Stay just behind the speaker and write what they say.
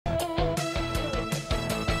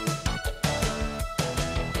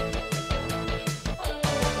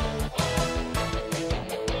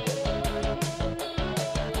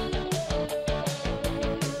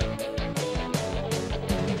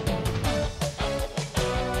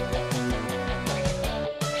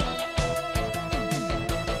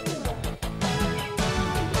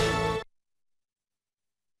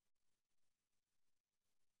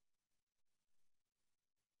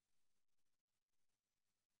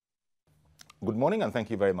Good morning, and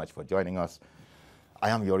thank you very much for joining us.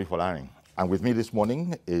 I am Yori Folarin, and with me this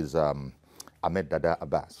morning is Ahmed Dada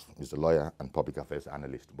Abbas, who's a lawyer and public affairs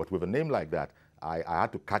analyst. But with a name like that, I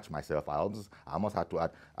had to catch myself. I almost had to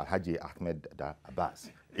add Alhaji Ahmed Dada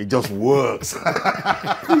Abbas. It just works.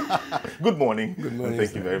 Good morning. Good morning. And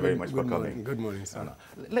thank you very much for morning. coming. Good morning, sir.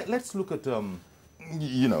 Let's look at,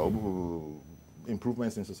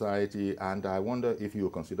 improvements in society, and I wonder if you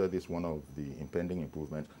consider this one of the impending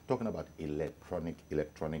improvements, talking about electronic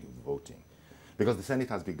voting. Because the Senate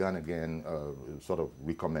has begun again, sort of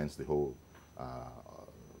recommenced the whole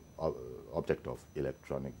object of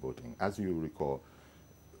electronic voting. As you recall,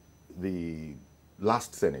 the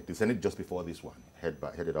last Senate, the Senate just before this one,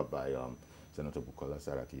 headed up by Senator Bukola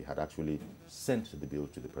Saraki, had actually sent the bill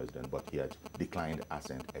to the president, but he had declined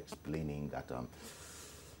assent, explaining that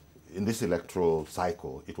in this electoral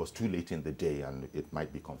cycle, it was too late in the day and it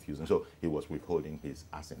might be confusing. So he was withholding his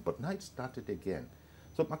assent. But now it started again.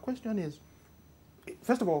 So my question is,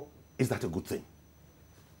 first of all, is that a good thing?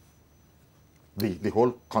 The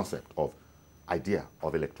whole concept of idea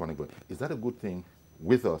of electronic voting, is that a good thing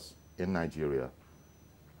with us in Nigeria?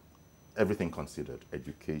 Everything considered,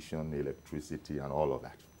 education, electricity, and all of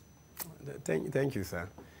that. Thank you, sir.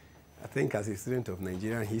 I think as a student of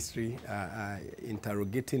Nigerian history,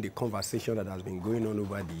 interrogating the conversation that has been going on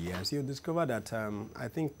over the years, you'll discover that I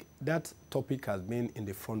think that topic has been in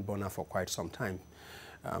the front burner for quite some time.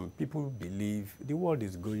 People believe the world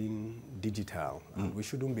is going digital and we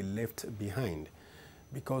shouldn't be left behind.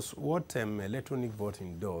 Because what electronic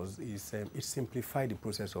voting does is it simplifies the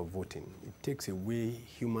process of voting. It takes away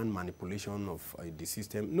human manipulation of the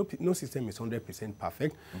system. No system is 100%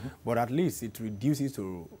 perfect, but at least it reduces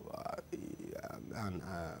to an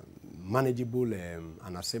manageable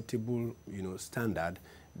and acceptable, standard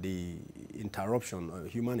the interruption,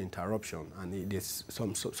 human interruption, and there's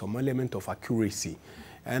some element of accuracy.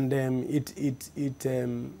 And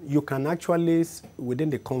you can actually, within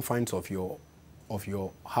the confines of your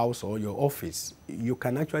house or your office, you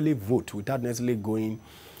can actually vote without necessarily going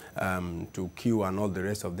to queue and all the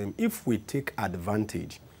rest of them. If we take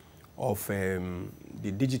advantage of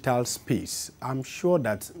the digital space, I'm sure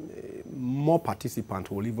that more participants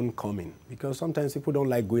will even come in, because sometimes people don't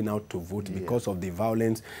like going out to vote because of the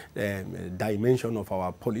violence dimension of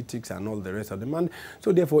our politics and all the rest of them. And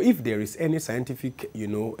so therefore, if there is any scientific,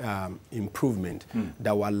 improvement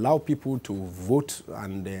that will allow people to vote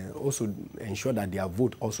and also ensure that their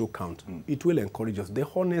vote also counts, it will encourage us. The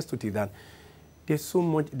honest truth is that there's so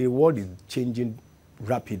much, the world is changing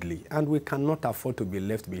rapidly, and we cannot afford to be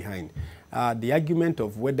left behind. The argument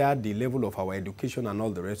of whether the level of our education and all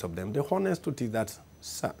the rest of them, the honest truth is that,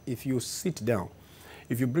 sir, if you sit down,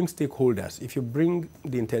 if you bring stakeholders, if you bring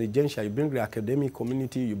the intelligentsia, you bring the academic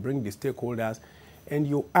community, you bring the stakeholders, and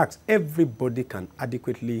you ask, everybody can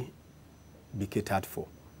adequately be catered for.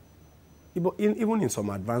 Even in some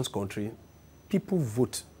advanced countries, people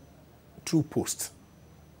vote through post.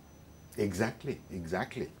 Exactly.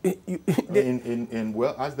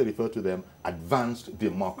 Well, as they refer to them, advanced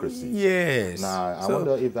democracies. Yes. Now, I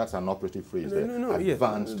wonder if that's an operative phrase there. No,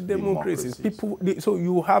 advanced democracies. So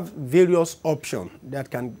you have various options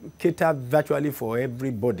that can cater virtually for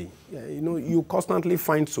everybody. You constantly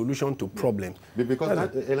find solutions to problems. Because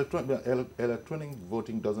electronic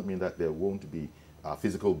voting doesn't mean that there won't be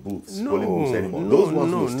physical booths, polling booths anymore. Those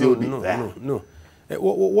ones will still be there.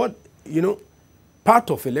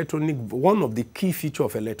 Part of one of the key features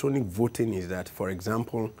of electronic voting is that, for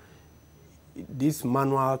example, this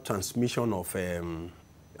manual transmission of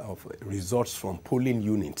results from polling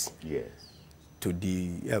units to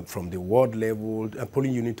from the ward level,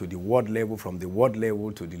 polling unit to the ward level, from the ward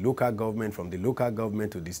level to the local government, from the local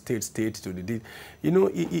government to the state to the,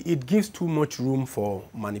 it gives too much room for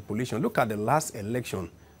manipulation. Look at the last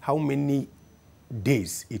election, how many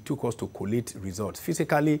days it took us to collate results.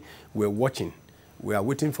 Physically, we're watching. We are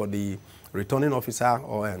waiting for the returning officer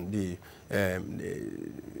or the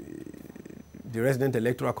resident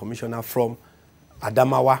electoral commissioner from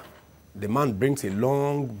Adamawa. The man brings a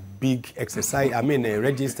long, big exercise, a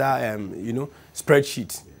register,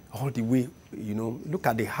 spreadsheet all the way, look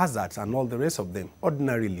at the hazards and all the rest of them.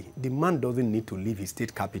 Ordinarily, the man doesn't need to leave his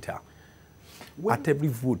state capital. At every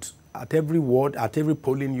vote, at every ward, at every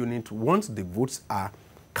polling unit, once the votes are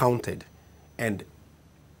counted and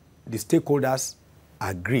the stakeholders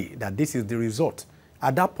agree that this is the result,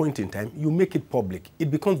 at that point in time, you make it public. It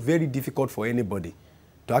becomes very difficult for anybody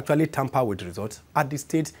to actually tamper with results at the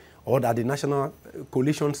state or at the National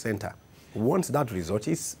Collation Center. Once that result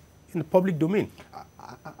is in the public domain.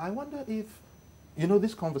 I wonder if,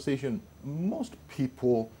 this conversation, most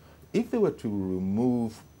people, if they were to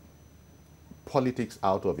remove politics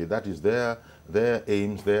out of it. That is their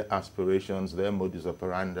aims, their aspirations, their modus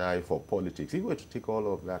operandi for politics. If we were to take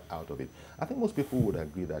all of that out of it, I think most people would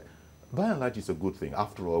agree that by and large it's a good thing.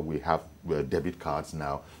 After all, we have debit cards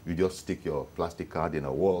now. You just stick your plastic card in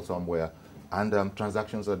a wall somewhere and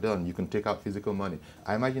transactions are done. You can take out physical money.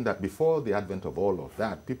 I imagine that before the advent of all of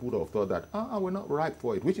that, people would have thought that, we're not ripe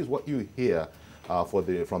for it, which is what you hear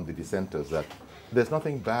from the dissenters, that there's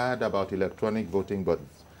nothing bad about electronic voting, but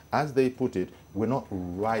as they put it, we're not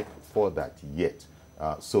ripe for that yet,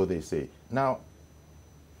 so they say. Now,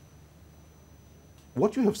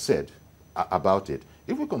 what you have said about it,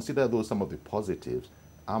 if we consider those some of the positives,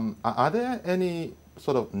 are there any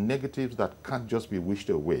sort of negatives that can't just be wished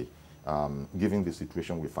away, given the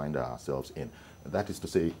situation we find ourselves in? That is to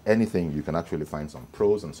say, anything, you can actually find some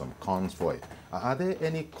pros and some cons for it. Are there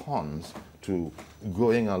any cons to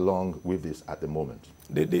going along with this at the moment?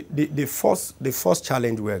 The first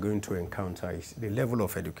challenge we are going to encounter is the level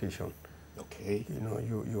of education. Okay. You know,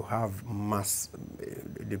 you have mass,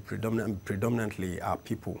 the predominantly are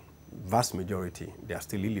people, vast majority, they are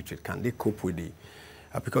still illiterate. Can they cope with the,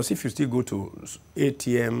 because if you still go to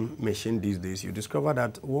ATM machine these days, you discover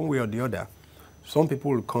that one way or the other, some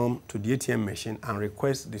people will come to the ATM machine and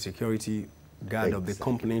request the security guard of the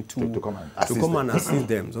company to come and assist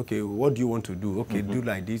them. Okay, what do you want to do? Okay, do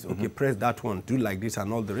like this. Okay, press that one. Do like this,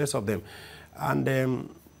 and all the rest of them. And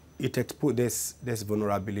there's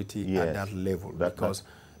vulnerability at that level because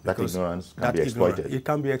ignorance can be exploited. It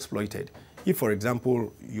can be exploited. If, for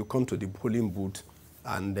example, you come to the polling booth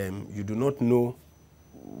and you do not know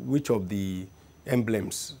which of the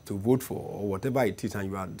emblems to vote for or whatever it is, and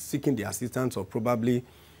you are seeking the assistance of probably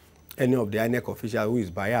any of the INEC official who is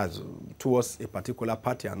biased towards a particular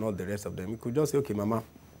party and all the rest of them, you could just say, okay, mama,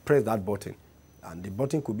 press that button. And the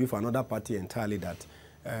button could be for another party entirely that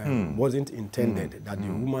wasn't intended, that the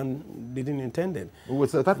woman didn't intend it. Well,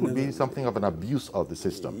 so that would be something of an abuse of the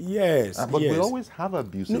system. Yes, but we always have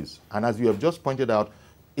abuses. No. And as you have just pointed out,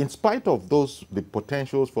 in spite of the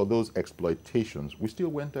potentials for those exploitations, we still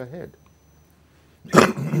went ahead.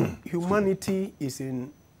 Humanity is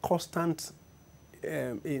in constant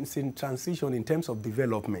it's in transition in terms of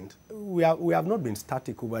development. We have not been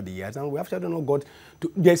static over the years, and we actually not got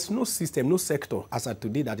to, there's no system, no sector as of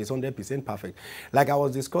today that is 100% perfect. Like I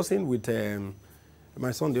was discussing with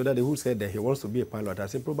my son the other day, who said that he wants to be a pilot. I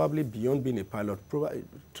said, probably beyond being a pilot,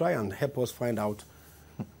 try and help us find out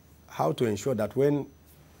how to ensure that when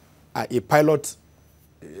a pilot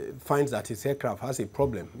finds that his aircraft has a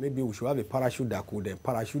problem, maybe we should have a parachute that could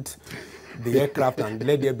parachute the aircraft and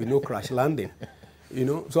let there be no crash landing. You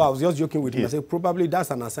know, so I was just joking with him. I said, probably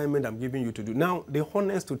that's an assignment I'm giving you to do. Now, the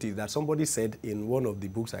honest truth is that somebody said in one of the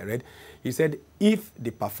books I read, he said, if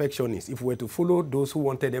the perfectionist, if we were to follow those who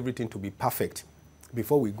wanted everything to be perfect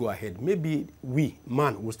before we go ahead, maybe we,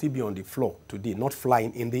 man, will still be on the floor today, not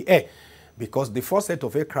flying in the air. Because the first set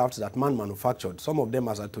of aircrafts that man manufactured, some of them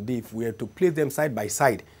as of today, if we were to place them side by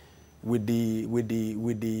side with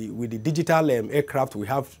the digital aircraft we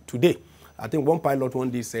have today, I think one pilot one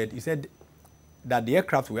day said, he said that the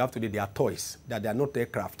aircraft we have today, they are toys, that they are not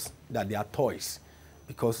aircrafts, that they are toys.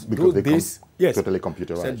 Because those days, yes, totally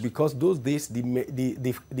computerized. Said because those days,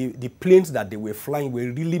 the planes that they were flying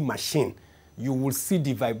were really machine. You will see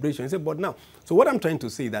the vibration. He said, but now, so what I'm trying to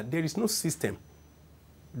say is that there is no system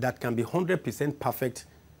that can be 100% perfect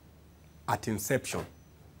at inception.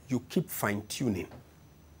 You keep fine-tuning.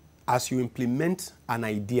 As you implement an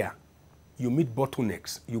idea, you meet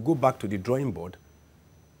bottlenecks. You go back to the drawing board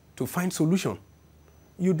to find solution.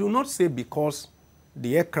 You do not say because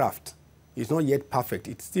the aircraft is not yet perfect,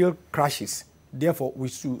 it still crashes. Therefore, we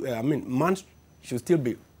should, man should still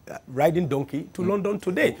be riding donkey to London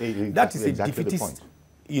today. That is a defeatist,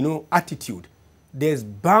 attitude. There's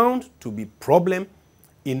bound to be problem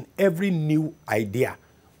in every new idea.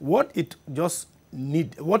 What it just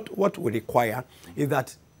need, what we require is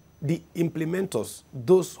that the implementers,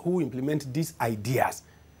 those who implement these ideas,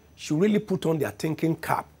 should really put on their thinking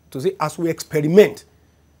cap to say, as we experiment,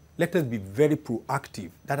 let us be very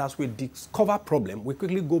proactive, that as we discover problem, we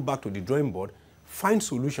quickly go back to the drawing board, find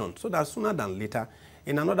solutions, so that sooner than later,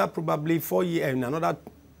 in another probably 4 years, in another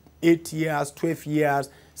 8 years, 12 years,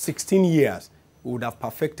 16 years, we would have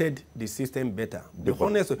perfected the system better. But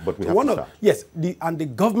we have to start. Yes, and the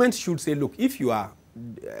government should say, look, if you are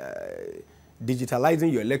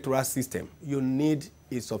digitalizing your electoral system, you need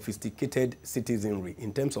a sophisticated citizenry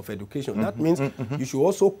in terms of education. That means you should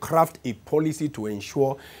also craft a policy to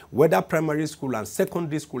ensure whether primary school and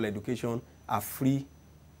secondary school education are free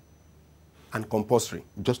and compulsory.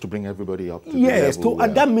 Just to bring everybody up to yes, the level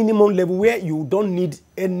at that minimum level where you don't need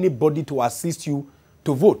anybody to assist you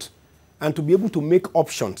to vote. and to be able to make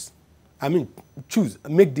options. I mean,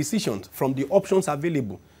 make decisions from the options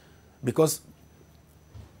available. Because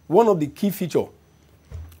one of the key features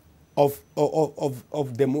of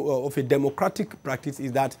a democratic practice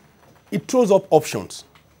is that it throws up options.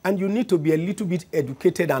 And you need to be a little bit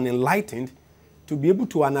educated and enlightened to be able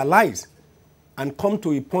to analyze and come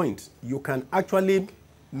to a point you can actually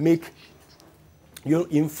make your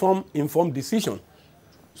informed decision.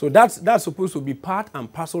 So that's supposed to be part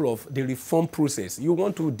and parcel of the reform process. You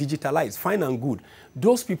want to digitalize, fine and good.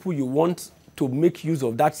 Those people you want to make use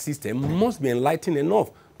of that system must be enlightened enough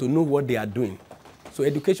to know what they are doing. So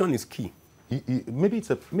education is key. Maybe it's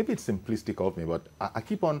simplistic of me, but I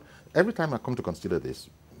keep on, every time I come to consider this,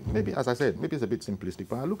 maybe, as I said, maybe it's a bit simplistic,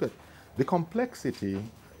 but I look at the complexity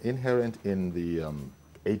inherent in the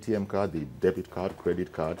ATM card, the debit card,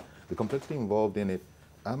 credit card, the complexity involved in it.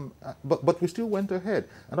 But we still went ahead.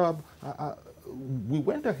 And we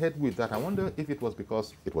went ahead with that. I wonder if it was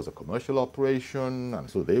because it was a commercial operation, and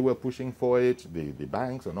so they were pushing for it, the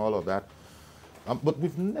banks and all of that. But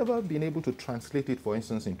we've never been able to translate it, for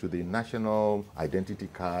instance, into the national identity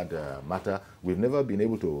card matter. We've never been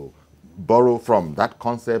able to borrow from that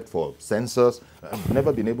concept for census. We've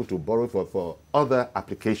never been able to borrow for other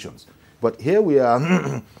applications. But here we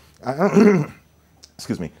are,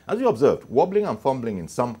 excuse me, as you observed, wobbling and fumbling in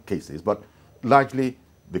some cases, but largely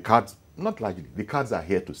the cards, not largely, the cards are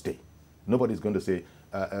here to stay. Nobody's going to say,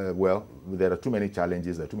 well, there are too many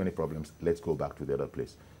challenges, there are too many problems, let's go back to the other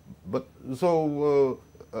place. But so,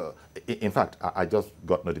 in fact, I just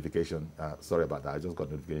got notification, sorry about that, I just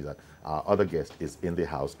got notification that our other guest is in the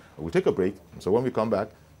house. We'll take a break, so when we come back,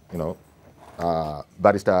 you know,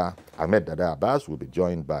 Barrister Ahmed Dada Abbas will be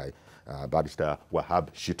joined by Barrister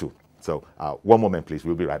Wahab Shitu. So one moment, please,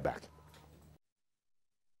 we'll be right back.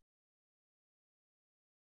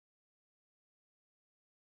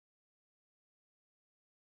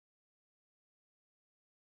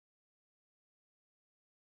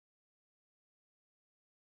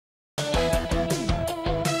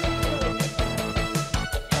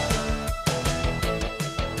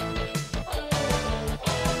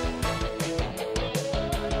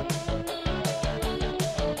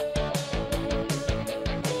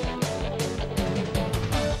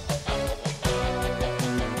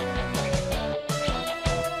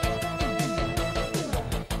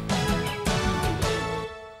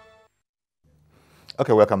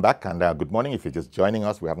 Okay, welcome back, and good morning. If you're just joining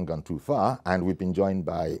us, we haven't gone too far, and we've been joined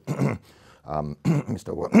by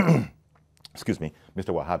excuse me, Mr.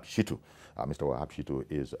 Wahab Shitu. Mr. Wahab Shitu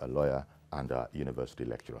is a lawyer and a university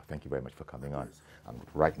lecturer. Thank you very much for coming on. And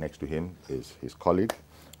right next to him is his colleague,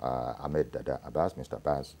 Ahmed Dada Abbas. Mr.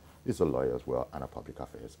 Abbas is a lawyer as well and a public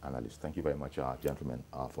affairs analyst. Thank you very much, gentlemen,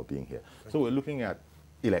 for being here. So we're looking at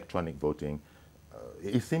electronic voting.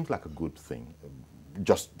 It seems like a good thing.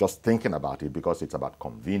 Just thinking about it, because it's about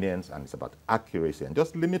convenience and it's about accuracy, and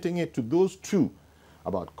just limiting it to those two,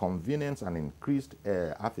 about convenience and increased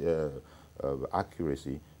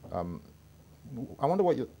accuracy. I wonder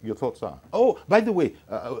what your thoughts are. Oh, by the way,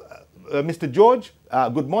 Mr. George,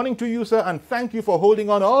 good morning to you, sir, and thank you for holding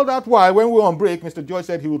on all that while. When we were on break, Mr. George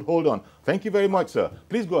said he would hold on. Thank you very much, sir.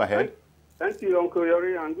 Please go ahead. Thank you, Uncle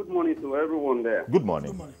Yori, and good morning to everyone there. Good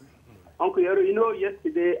morning. Good morning. Uncle Yori, you know,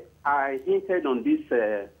 yesterday I hinted on this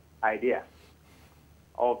idea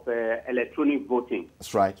of electronic voting.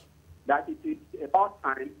 That's right. That it is about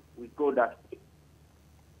time we go that way.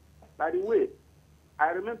 By the way, I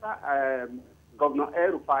remember Governor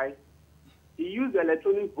El-Rufai, he used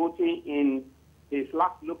electronic voting in his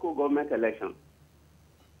last local government election.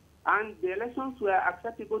 And the elections were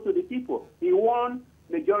acceptable to the people. He won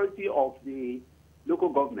majority of the local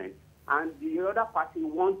government, and the other party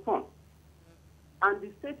won some. And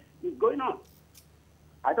the state is going on.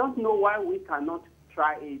 I don't know why we cannot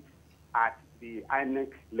try it at the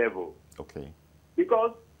INEC level. Okay.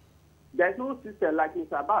 Because there's no system, like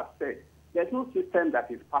Mr. Abbas said, there's no system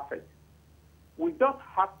that is perfect. We just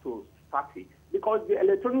have to start it. Because the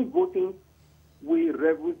electronic voting will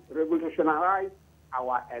revolutionize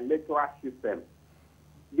our electoral system.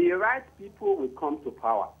 The right people will come to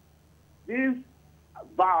power. This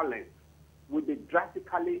violence will be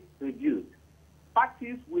drastically reduced.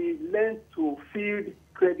 Parties will learn to field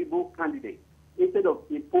credible candidates instead of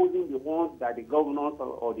imposing the ones that the governors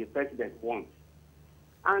or the president wants.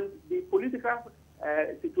 And the political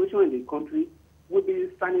situation in the country will be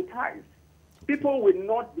sanitized. People will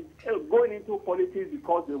not be going into politics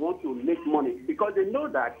because they want to make money, because they know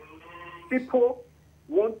that people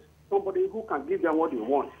want somebody who can give them what they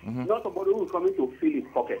want, not somebody who is coming to fill his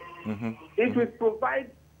pocket. It will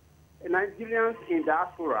provide Nigerians in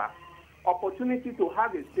diaspora opportunity to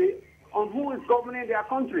have a say on who is governing their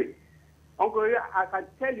country. Uncle, I can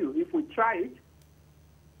tell you, if we try it,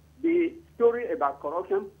 the story about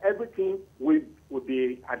corruption, everything will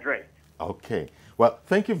be addressed. Okay. Well,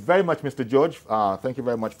 thank you very much, Mr. George. Thank you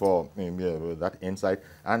very much for that insight.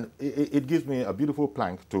 And it gives me a beautiful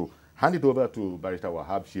plank to hand it over to Barrister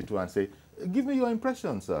Wahab Shitu and say, give me your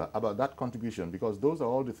impressions about that contribution, because those are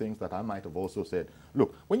all the things that I might have also said.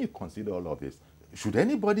 Look, when you consider all of this, should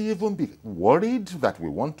anybody even be worried that we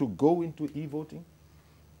want to go into e-voting?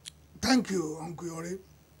 Thank you, Uncle Yori.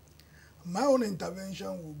 My own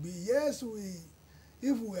intervention would be, yes,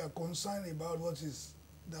 if we are concerned about what is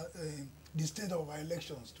the state of our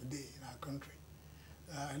elections today in our country,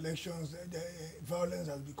 elections, violence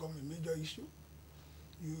has become a major issue.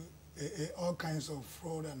 All kinds of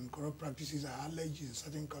fraud and corrupt practices are alleged in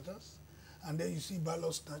certain quarters. And then you see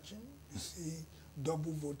ballot snatching, you see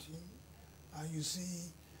double voting, and you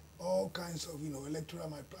see all kinds of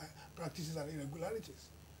electoral practices and irregularities.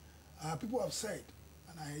 People have said,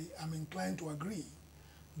 and I am inclined to agree,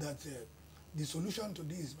 that the solution to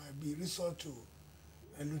this might be resort to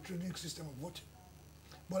electronic system of voting.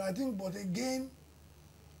 But I think, but again,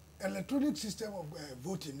 electronic system of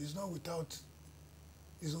voting is not without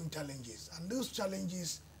its own challenges. And those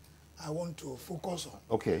challenges I want to focus on.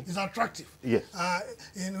 Okay. It's attractive. Yes.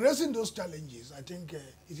 In raising those challenges, I think it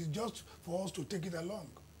is just for us to take it along.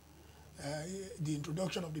 The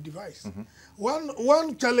introduction of the device.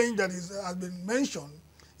 One challenge that has been mentioned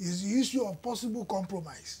is the issue of possible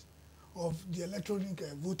compromise of the electronic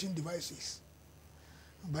voting devices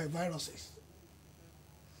by viruses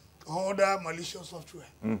or other malicious software.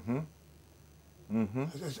 And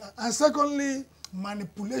secondly,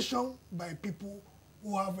 manipulation by people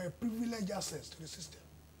who have a privileged access to the system.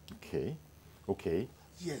 Okay, okay.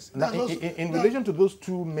 Yes. Now, in relation to those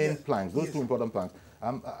two main planks, those two important planks,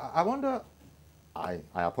 I wonder, I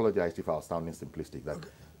apologize if I was sounding simplistic, that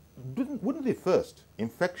wouldn't the first,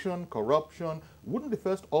 infection, corruption, wouldn't the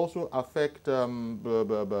first also affect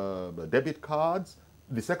debit cards?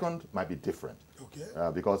 The second might be different.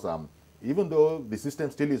 Okay. Because even though the system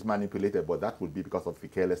still is manipulated, but that would be because of the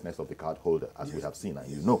carelessness of the card holder, as we have seen,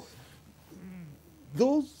 and you know.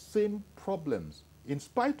 Those same problems, in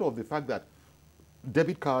spite of the fact that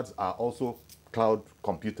debit cards are also cloud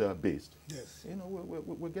computer based. Yes. You know,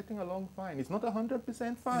 we're getting along fine. It's not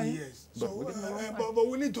 100% fine. Yes. But, so, but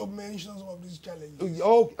we need to mention some of these challenges.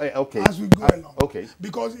 Oh, okay. As we go along. Okay.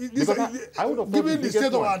 Because, I would have given the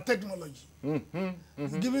state of our technology,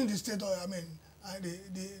 given the state of,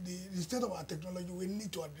 the state of our technology, we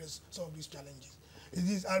need to address some of these challenges. It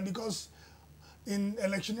is, and because in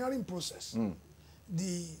electioneering process,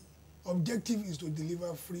 the objective is to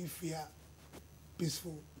deliver free, fair,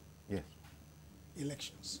 peaceful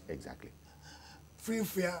elections. Exactly. Free,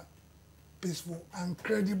 fair, peaceful, and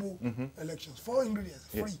credible elections. 4 ingredients: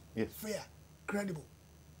 free, fair, credible,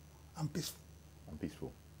 and peaceful. And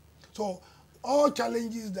peaceful. So all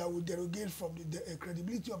challenges that will derogate from the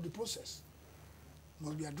credibility of the process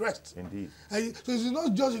must be addressed. Indeed. And so it's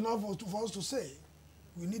not just enough for us to say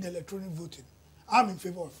we need electronic voting. I'm in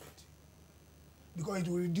favor of it, because it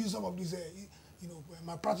will reduce some of these,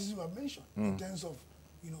 malpractices we have mentioned in terms of,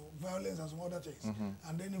 violence and some other things,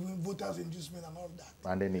 and then even voters inducement and all that.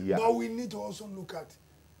 And then, but we need to also look at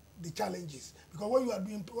the challenges, because when you are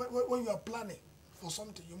when you are planning for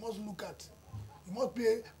something, you must look at, you must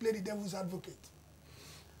play the devil's advocate,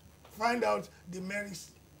 find out the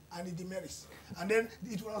merits and the demerits, and then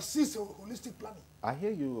it will assist holistic planning. I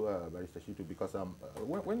hear you, Barrister Shitu, because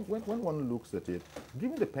when one looks at it,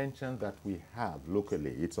 given the pension that we have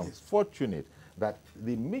locally, it's unfortunate that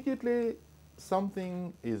immediately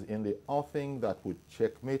something is in the offing that would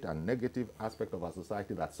checkmate a negative aspect of our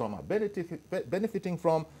society that some are benefiting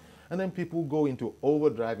from, and then people go into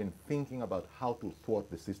overdrive in thinking about how to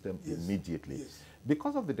thwart the system immediately. Yes.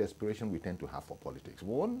 Because of the desperation we tend to have for politics,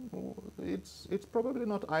 it's probably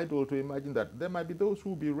not idle to imagine that there might be those who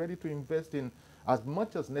will be ready to invest in as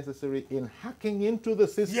much as necessary in hacking into the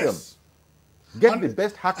system. Yes. Get the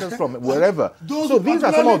best hackers from wherever. So these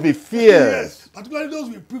are some of the fears. Yes, particularly those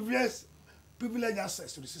with privileged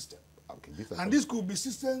access to the system. Okay, and this could be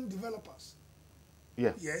system developers.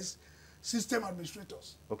 Yeah. Yes. System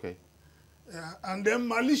administrators. Okay. And then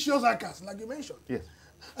malicious hackers, like you mentioned. Yes.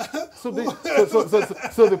 So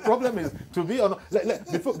the problem is, to be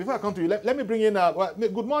honest, before I come to you, let me bring in,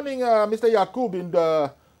 good morning, Mr. Yakub in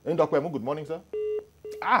Dokwemu. Good morning, sir.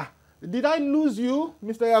 Did I lose you,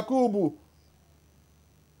 Mr. Yakubu?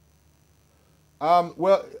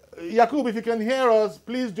 Well, Yakub, if you can hear us,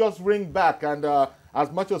 please just ring back, and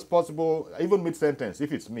as much as possible, even mid-sentence,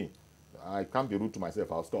 if it's me. I can't be rude to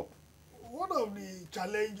myself, I'll stop. one of the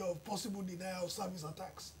challenge of possible denial of service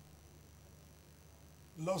attacks,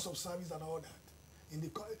 loss of service and all that.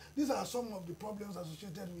 These are some of the problems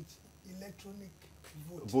associated with electronic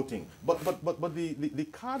voting. But the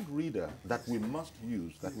card reader that we must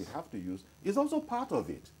use, that we have to use, is also part of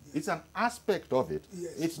it. Yes. It's an aspect of it.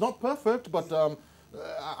 Yes. It's not perfect, but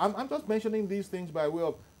I'm just mentioning these things by way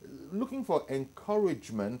of looking for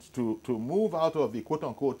encouragement to move out of the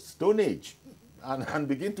quote-unquote Stone Age and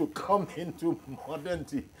begin to come into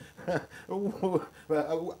modernity. I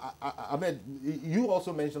mean, you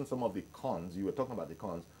also mentioned some of the cons. You were talking about the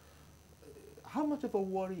cons. How much of a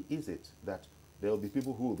worry is it that there will be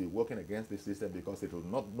people who will be working against the system because it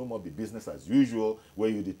will no more be business as usual, where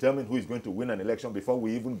you determine who is going to win an election before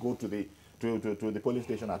we even go to the polling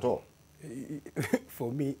station at all?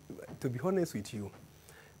 For me, to be honest with you,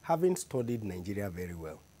 having studied Nigeria very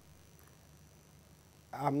well,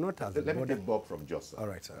 I'm not as... Let me take Bob from Jos. All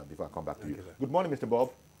right, sir. Before I come back to you. Sir. Good morning, Mr.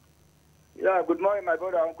 Bob. Yeah, good morning, my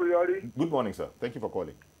brother, Uncle Yori. Good morning, sir. Thank you for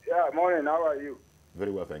calling. Yeah, morning. How are you?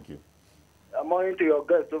 Very well, thank you. Morning to your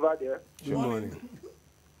guest over there. Good morning.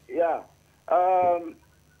 Yeah.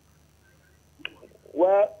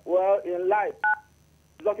 Well, in life,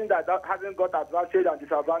 something that hasn't got advantage and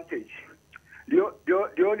disadvantage.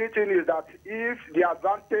 The only thing is that if the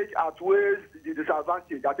advantage outweighs the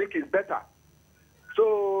disadvantage, I think it's better.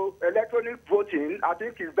 So electronic voting, I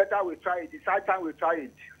think it's better we try it. It's high time we try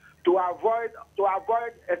it to avoid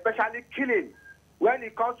especially killing. When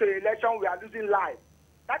it comes to election, we are losing life.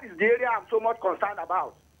 That is the area I'm so much concerned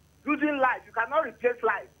about. Losing life, you cannot replace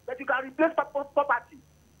life, but you can replace property.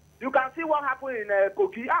 You can see what happened in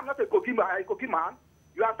Kogi. I'm not a Kogi man.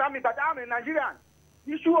 You understand me? But I'm a Nigerian.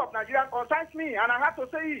 The issue of Nigeria concerns me, and I have to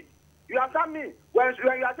say it. You understand me? When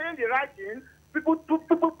you are saying the right thing, people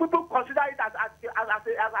consider it as you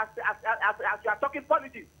are talking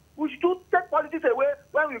politics. We should take politics away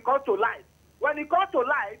when we come to life. When it comes to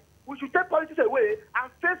life, we should take politics away and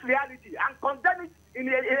face reality and condemn it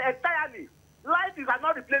entirely. Life you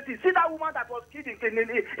cannot replace it. See that woman that was killed in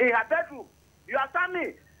her bedroom. You understand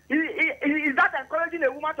me? Is that encouraging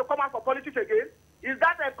a woman to come out for politics again? Is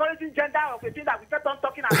that encouraging gender of a thing that we kept on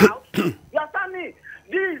talking about? You understand me?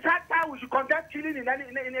 This is that time we should condemn killing in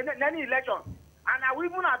any election. And I will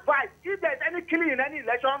even advise, if there's any killing in any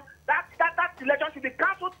election, that election should be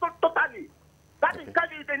cancelled totally. That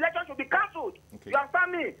election should be cancelled. Okay. You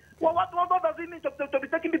understand me? Well, what does it mean to be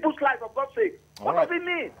taking people's lives, for God's sake? What does it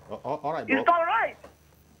mean? All right, Bob. It's not right.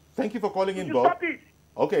 Thank you for calling in, Bob. Stop it.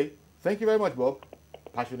 Okay. Thank you very much, Bob.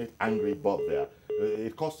 Passionate, angry Bob there.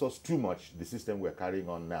 It costs us too much, the system we're carrying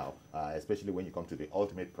on now, especially when you come to the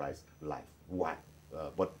ultimate price, life. Why?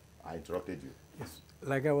 But I interrupted you. Yes.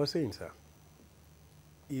 Like I was saying, sir,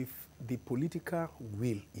 if the political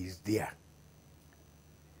will is there,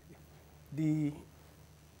 the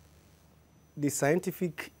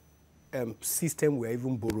scientific system we're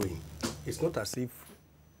even borrowing, it's not as if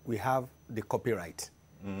we have the copyright.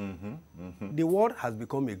 The world has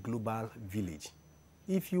become a global village.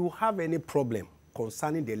 If you have any problem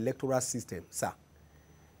concerning the electoral system, sir,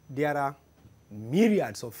 there are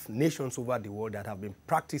myriads of nations over the world that have been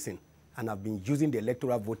practicing and have been using the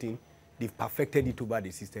electoral voting. They've perfected it over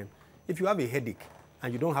the system. If you have a headache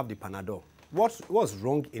and you don't have the Panadol, what's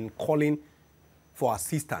wrong in calling for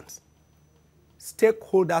assistance?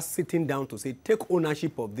 Stakeholders sitting down to say, take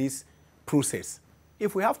ownership of this process.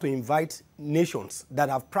 If we have to invite nations that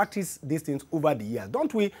have practiced these things over the years,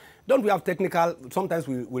 don't we have technical, sometimes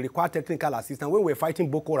we require technical assistance. When we're fighting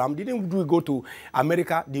Boko Haram, didn't we go to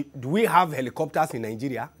America? Do we have helicopters in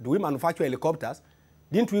Nigeria? Do we manufacture helicopters?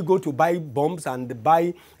 Didn't we go to buy bombs and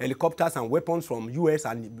buy helicopters and weapons from US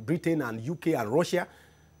and Britain and UK and Russia?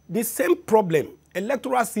 The same problem,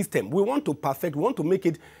 electoral system, we want to perfect, we want to make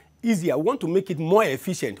it easier, we want to make it more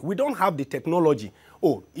efficient. We don't have the technology.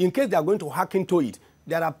 Oh, in case they are going to hack into it,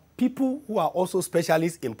 there are people who are also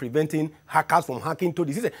specialists in preventing hackers from hacking into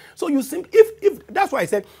the system. So you see, if that's why I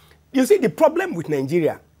said, you see, the problem with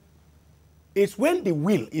Nigeria is when the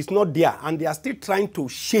will is not there and they are still trying to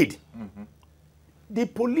shade. The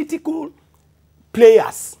political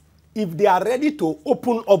players, if they are ready to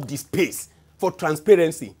open up the space for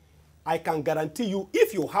transparency, I can guarantee you,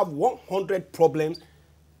 if you have 100 problems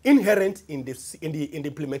inherent in the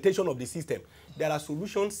implementation of the system, there are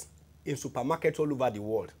solutions in supermarkets all over the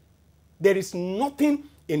world. There is nothing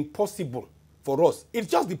impossible for us. It's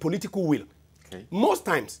just the political will. Okay. Most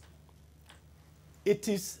times, it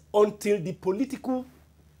is until the political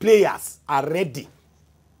players are ready.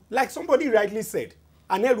 Like somebody rightly said,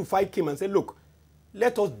 an El-Rufai came and said, look,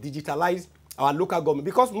 let us digitalize our local government.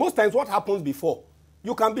 Because most times what happens before,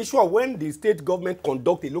 you can be sure when the state government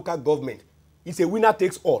conduct a local government, it's a winner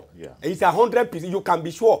takes all. Yeah. It's 100%. You can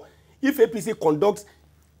be sure if APC conducts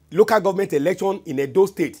local government election in Edo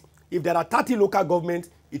State, if there are 30 local governments,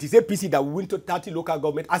 it is APC that will win to 30 local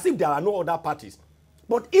government, as if there are no other parties.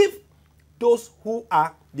 But if those who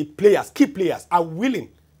are the players, key players, are willing,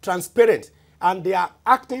 transparent, and they are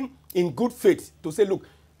acting in good faith to say, look,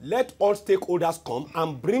 let all stakeholders come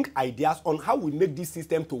and bring ideas on how we make this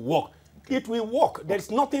system to work. Okay. It will work. There is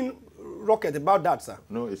nothing rocket about that, sir.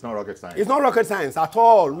 No, it's not rocket science. It's not rocket science at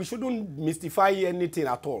all. We shouldn't mystify anything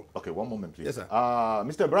at all. Okay, one moment, please. Yes, sir.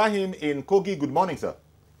 Mr. Ibrahim in Kogi, good morning, sir.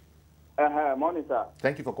 Morning, sir.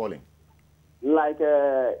 Thank you for calling. Like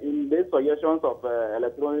in the suggestions of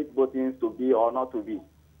electronic voting to be or not to be.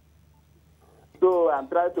 So I'm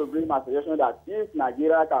trying to bring my suggestion that if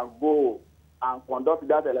Nigeria can go and conduct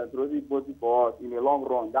that electronic voting for us in the long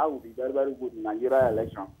run, that would be very, very good in Nigeria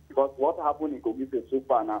election. Because what happened in Kogi State so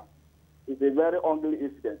far now is a very ugly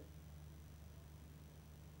incident.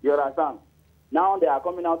 You understand? Now they are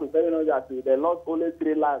coming out to tell us that they lost only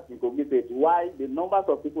 3 lives in Kogi State. Why? The numbers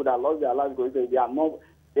of people that lost their lives in Kogi State, they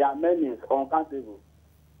are many, uncountable.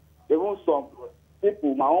 Even some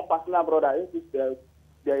people, my own personal brother,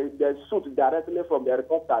 they shoot directly from the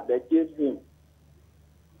helicopter, they killed him.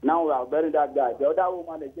 Now we are burying that guy. The other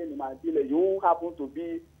woman again in my village, who happened to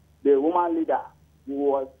be the woman leader, who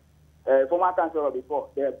was a former councillor before,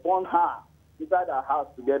 they burned her inside her house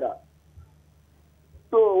together.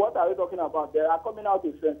 So what are we talking about? They are coming out to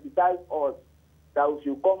sensitize us that we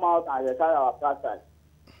should come out and retire our practice.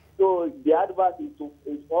 So the advice is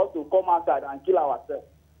for us to come outside and kill ourselves,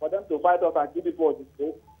 for them to fight us and kill people on the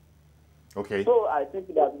state. Okay. So I think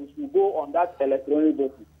that we should go on that electronic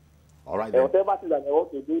voting. All right. Then. Whatever thing that they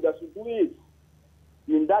want to do, they should do it.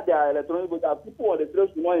 In that they are electronic voting, people on the street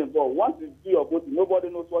should not involve. Once you do your voting, nobody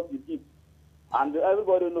knows what you did. And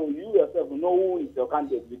everybody knows, you yourself know who is your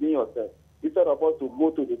candidate within yourself. Instead of us to go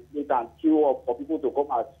to the street and queue up for people to come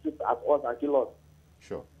and shoot at us and kill us.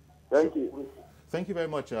 Sure. Thank you. Thank you very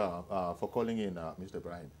much for calling in, Mr.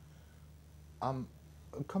 Ibrahim.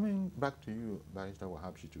 Coming back to you, Barrister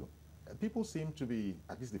Wahab Shitu, people seem to be,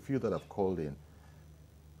 at least the few that have called in,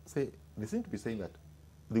 they seem to be saying that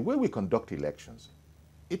the way we conduct elections,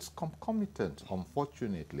 it's concomitant,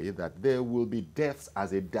 unfortunately, that there will be deaths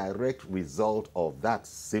as a direct result of that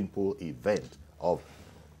simple event of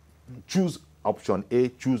choose option A,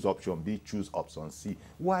 choose option B, choose option C.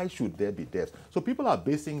 Why should there be deaths? So people are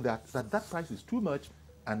basing that price is too much,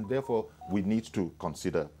 and therefore we need to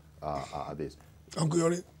consider this. Uncle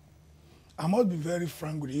Yori, I must be very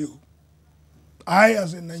frank with you. I,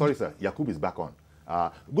 as a Nigerian... Sorry, sir. Yakub is back on.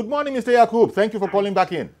 Good morning, Mr. Yakub. Thank you for calling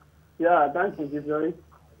back in. Yeah, thank you, Jizori.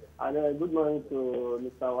 And good morning to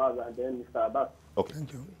Mr. Waz and then Mr. Abbas. Okay.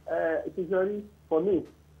 Thank you. Jizori, for me,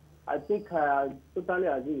 I think I totally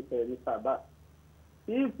agree with Mr. Abbas.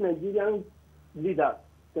 If Nigerian leaders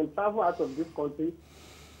can travel out of this country,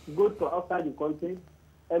 go to outside the country,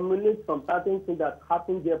 emulate some certain things that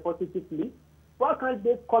happen there positively, why can't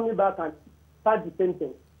they come back and start the same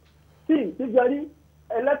thing? See, Jizori,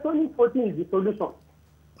 electronic voting is the solution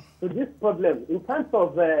to this problem in terms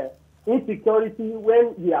of insecurity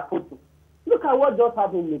when we are voting. Look at what just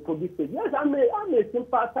happened in Kogi State. Yes, I'm a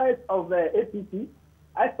sympathizer of APC.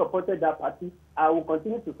 I supported that party. I will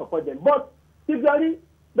continue to support them. But Tigari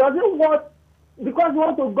doesn't want, because we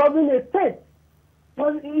want to govern a state,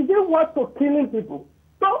 is it worth to killing people?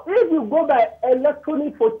 So if you go by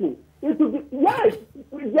electronic voting, it will be, yes,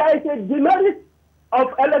 there is a demerit of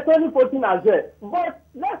electronic voting as well. But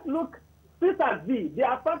let's look C and B,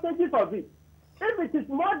 the advantages of it. If it is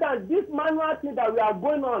more than this manual thing that we are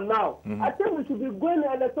going on now, I think we should be going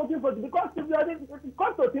electronic voting, because if you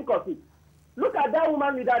come to think of it, look at that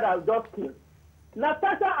woman leader that was just killed.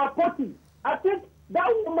 Natasha Apoti. I think that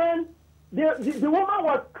woman, the woman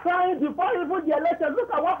was crying before even the election.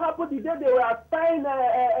 Look at what happened the day they were signing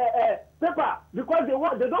paper, because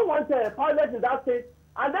they don't want violence in that state.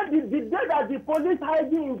 And then the day that the police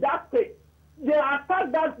hiding in that state, they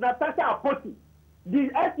attacked that Natasha Apoti, the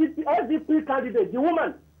SDP candidate, the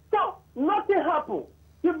woman. So nothing happened.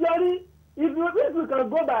 If we can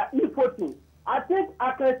go by e-voting, I think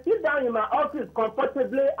I can sit down in my office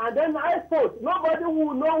comfortably and then I vote. Nobody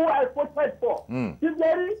will know who I voted for.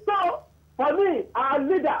 So, for me, our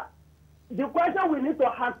leader, the question we need to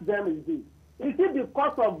ask them is this. Is it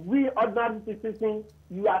because of we ordinary citizens,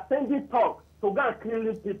 you are sending talk to go and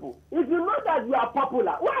killing people. If you know that you are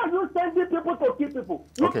popular, why are you sending people to kill people?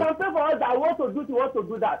 You can say for us that I want to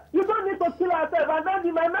do that. You don't need to kill ourselves. And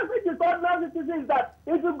then my message is ordinary citizens that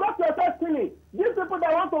if you got yourself killing, these people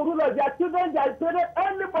that want to rule us, their children, their parents,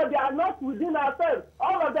 anybody are not within ourselves.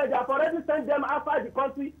 All of them, they have already sent them outside the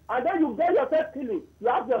country, and then you get yourself killing. You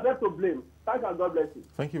have yourself to blame. Thank you and God bless you.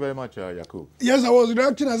 Thank you very much, Yakub. Yes, I was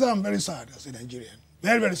reacting as I'm very sad as a Nigerian.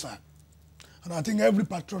 Very, very sad. And I think every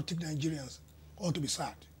patriotic Nigerian ought to be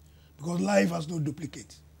sad because life has no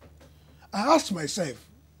duplicate. I asked myself,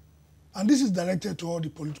 and this is directed to all the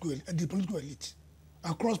political elite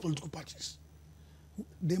across political parties,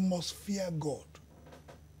 they must fear God.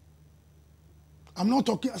 I'm not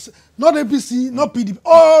talking, not APC, not PDP,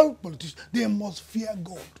 all politicians, they must fear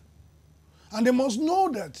God. And they must know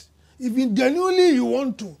that if genuinely you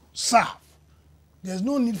want to serve, there's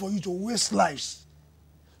no need for you to waste lives.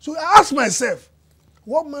 So I ask myself,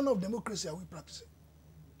 what manner of democracy are we practicing?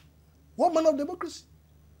 What manner of democracy?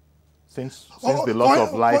 Since the loss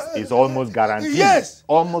of life is almost guaranteed. Yes.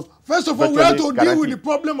 Almost. First of all, we have to deal with the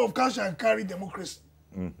problem of cash and carry democracy,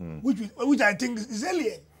 which I think is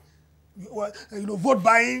alien. Vote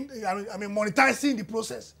buying, monetizing the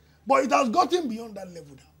process. But it has gotten beyond that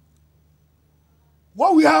level now.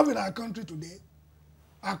 What we have in our country today,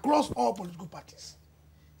 across all political parties,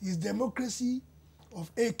 is democracy of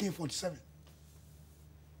AK-47.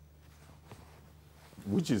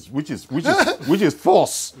 Which is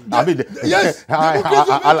false. I mean, yes,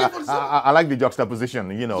 I like the juxtaposition.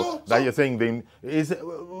 You're saying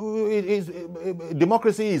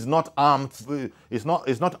democracy is not armed. It's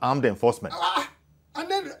not armed enforcement. And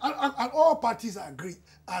then and all parties are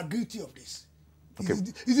guilty of this. Okay.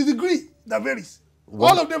 It's a degree that varies.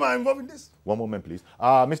 All of them are involved in this. One moment, please.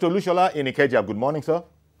 Mr. Olushola in Ikeja, good morning, sir.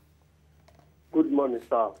 Good morning,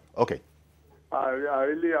 sir. Okay. I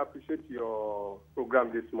really appreciate your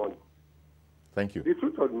program this morning. Thank you. The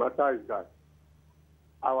truth of the matter is that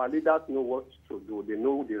our leaders know what to do. They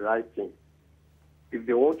know the right thing. If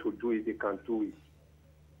they want to do it, they can do it.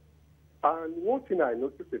 And one thing I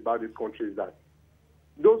noticed about this country is that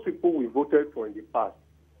those people we voted for in the past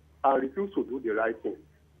and refuse to do the right thing,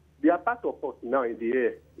 they are part of us now in the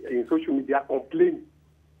air, in social media, complaining.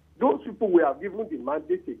 Those people we have given the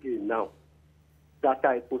mandate again now, that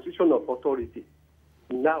are in position of authority,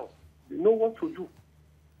 now they know what to do.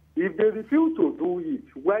 If they refuse to do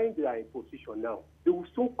it when they are in position now, they will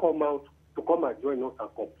soon come out to come and join us and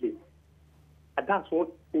complain. And that's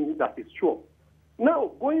one thing that is sure.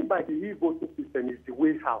 Now, going by the e-voting system is the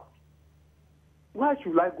way out. Why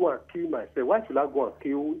should I go and kill myself? Why should I go and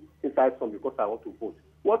kill inside some because I want to vote?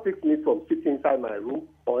 What takes me from sitting inside my room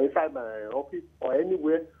or inside my office or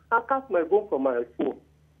anywhere and cast my vote from my phone?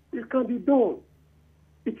 It can be done.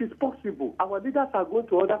 It is possible. Our leaders are going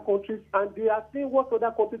to other countries and they are seeing what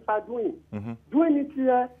other countries are doing. Doing it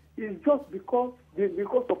here is just because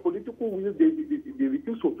of political will, they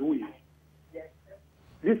refuse to do it.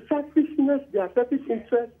 The selfishness, their selfish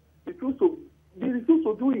interest, they refuse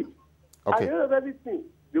to do it. Okay. At the end of everything,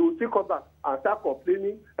 they will take up back and start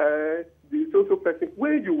complaining, the social person,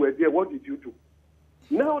 when you were there, what did you do?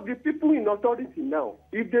 Now, the people in authority now,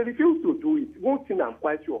 if they refuse to do it, one thing I'm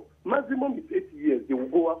quite sure, maximum is 8 years, they will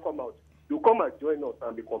go and come out. They will come and join us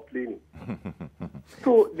and be complaining.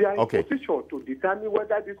 So they are in position to determine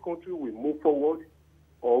whether this country will move forward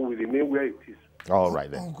or will remain where it is. All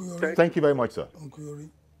right, then. Thank you very much, sir. Uncle Yori,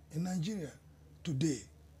 in Nigeria today,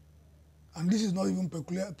 and this is not even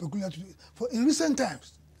peculiar to, for in recent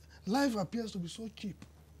times, life appears to be so cheap.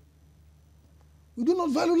 We do not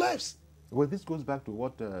value lives. Well, this goes back to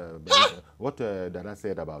what Dada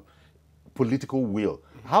said about political will.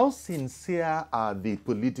 How sincere are the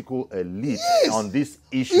political elites on this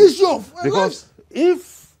issue? Because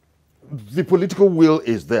if the political will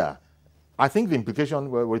is there, I think the implication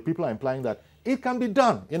where people are implying that it can be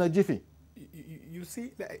done in a jiffy. You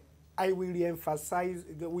see, I will re-emphasize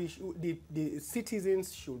that the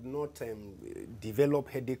citizens should not develop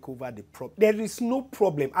headache over the problem. There is no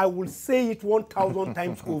problem. I will say it 1,000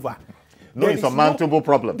 times over. No insurmountable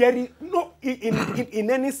problem. There is no in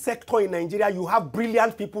any sector in Nigeria. You have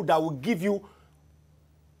brilliant people that will give you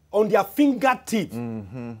on their fingertips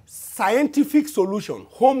scientific solution,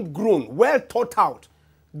 homegrown, well thought out,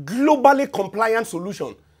 globally compliant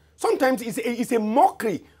solution. Sometimes it's a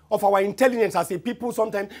mockery of our intelligence as a people.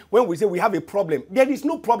 Sometimes when we say we have a problem, there is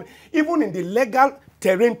no problem. Even in the legal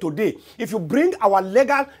terrain today, if you bring our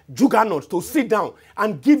legal juggernauts to sit down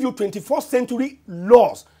and give you 21st century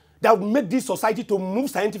laws that will make this society to move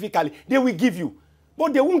scientifically, they will give you.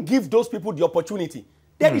 But they won't give those people the opportunity.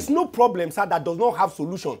 There is no problem, sir, that does not have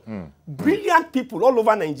solution. Brilliant people all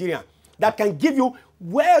over Nigeria. that can give you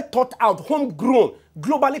well thought out, homegrown,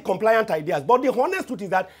 globally compliant ideas. But the honest truth is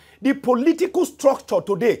that the political structure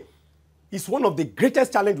today is one of the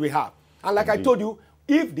greatest challenges we have. And like I told you,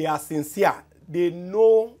 if they are sincere, they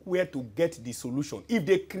know where to get the solution. If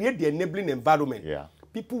they create the enabling environment,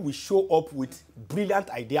 people will show up with brilliant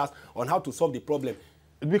ideas on how to solve the problem.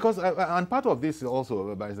 Because, and part of this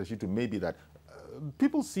also, Barrister Shitu, may be that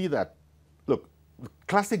people see that, look,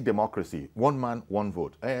 classic democracy, one man, one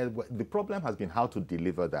vote. The problem has been how to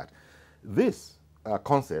deliver that. This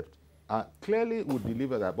concept clearly would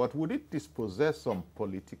deliver that, but would it dispossess some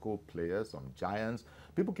political players, some giants?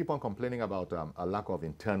 People keep on complaining about a lack of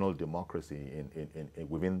internal democracy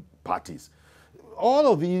within parties.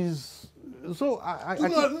 All of these, so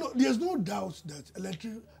no, there's no doubt that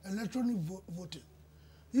electronic voting,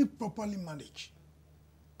 if properly managed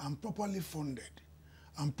and properly funded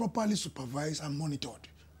and properly supervised and monitored,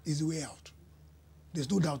 is the way out.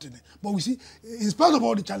 There's no doubt in it. But we see, in spite of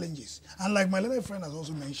all the challenges, and like my little friend has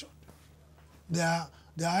also mentioned, there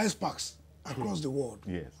are experts across the world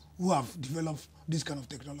who have developed this kind of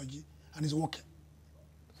technology and it's working.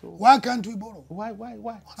 So why can't we borrow? Why?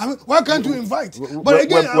 I mean, why can't we invite? But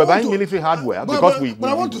again, we're buying military hardware because But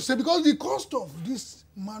I want to say, because the cost of this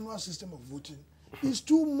manual system of voting is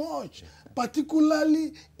too much,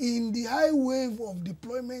 particularly in the high wave of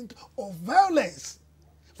deployment of violence.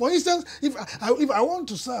 For instance, if I want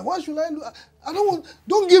to serve, what should I do?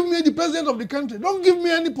 Don't give me the president of the country. Don't give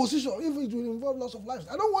me any position if it will involve loss of lives.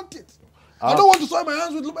 I don't want it. I don't want to soil my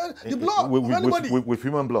hands with the blood of anybody. With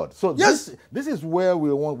human blood. So yes, this is where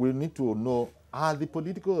we need to know, are the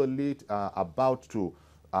political elite about to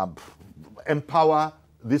empower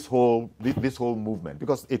this whole movement?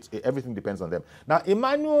 Because everything depends on them. Now,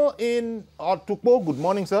 Emmanuel in Otukpo, good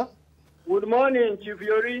morning, sir. Good morning, Chief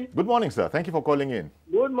Yori. Good morning, sir. Thank you for calling in.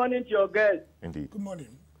 Good morning to your guests. Indeed. Good morning.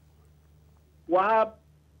 Wahab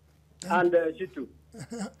and Shitu.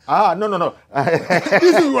 No.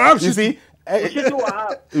 This is Wahab. You see, Shitu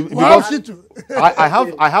Wahab. Wahab Shitu.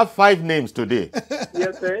 I have 5 names today.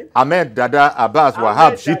 Yes, sir. Ahmed, Dada, Abbas,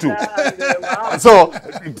 Wahab, Shitu. So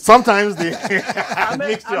sometimes the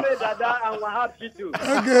Ahmed, Dada, and Wahab Shitu.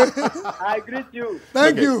 Okay. I greet you.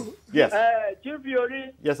 Thank you. Yes. Chief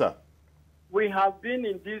Yori. Yes, sir. We have been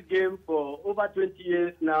in this game for over 20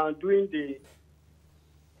 years now, doing the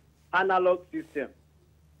analog system.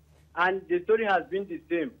 And the story has been the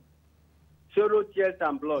same. Sorrow, tears,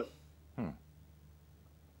 and blood.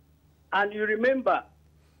 And you remember,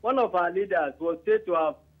 one of our leaders was said to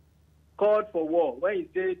have called for war when he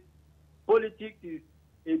said, politics is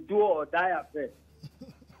a do or die affair.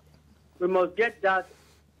 We must get that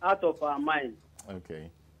out of our minds.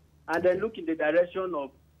 Okay. And then look in the direction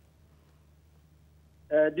of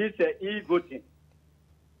this e-voting.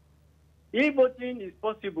 E-voting is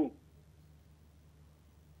possible.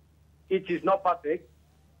 It is not perfect.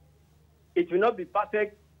 It will not be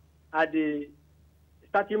perfect at the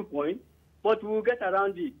starting point, but we will get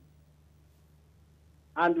around it.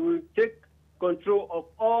 And we will take control of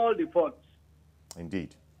all the votes.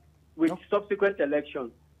 Indeed. With subsequent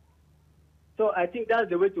elections. So I think that's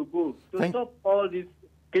the way to go, to stop all these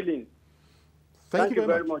killings. Thank you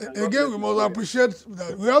very much. Again, we must appreciate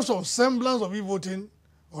that we have some semblance of e-voting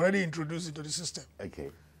already introduced into the system. Okay.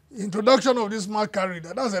 Introduction of this smart card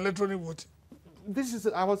reader, that's electronic voting. This is,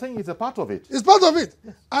 I was saying, it's a part of it. It's part of it,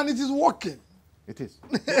 and it is working. It is.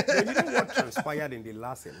 You know what transpired in the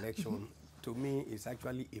last election, to me, is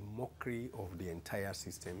actually a mockery of the entire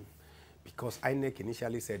system. Because INEC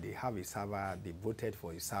initially said they have a server, they voted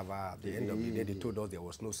for a server. At the end of the day, they told us there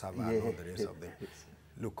was no server and all the rest of them.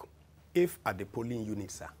 Look, if at the polling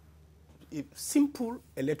unit, sir, if simple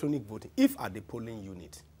electronic voting, if at the polling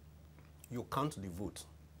unit, you count the vote,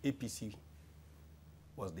 APC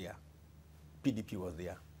was there, PDP was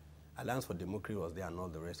there, Alliance for Democracy was there and all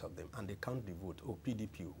the rest of them, and they count the vote, oh,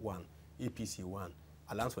 PDP 1, APC 1,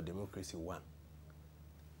 Alliance for Democracy 1,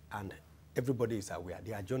 and everybody is aware.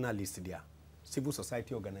 There are journalists there. Civil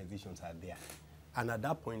society organizations are there. And at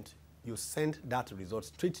that point, you send that result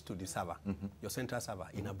straight to the server, your central server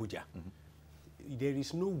in Abuja. There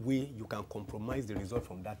is no way you can compromise the result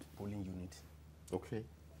from that polling unit. Okay.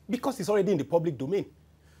 Because it's already in the public domain.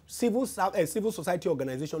 Civil society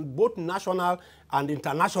organizations, both national and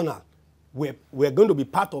international, were going to be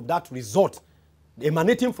part of that result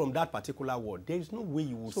emanating from that particular word. There is no way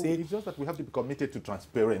you will say... It's just that we have to be committed to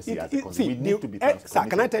transparency as a country. We need to be transparent. Sir,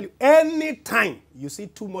 can I tell you, any time you see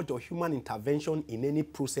too much of human intervention in any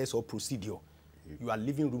process or procedure, you are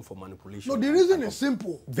leaving room for manipulation. No, the reason is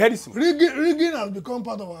simple. Very simple. Rigging has become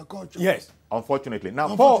part of our culture. Yes. Unfortunately.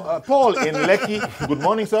 Now, Paul in Lekki, good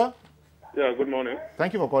morning, sir. Yeah, good morning.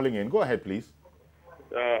 Thank you for calling in. Go ahead, please.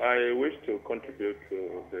 I wish to contribute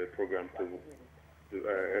to the program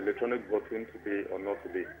to electronic voting today or not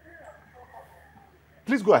today.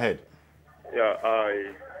 Please go ahead. Yeah,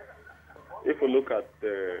 if we look at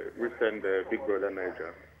the recent Big Brother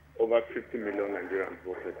Niger, over 50 million Nigerians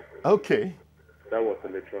voted. Okay. That was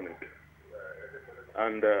electronic.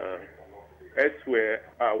 And elsewhere,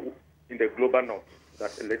 in the global north,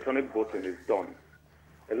 that electronic voting is done.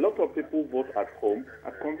 A lot of people vote at home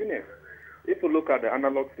at convenience. If you look at the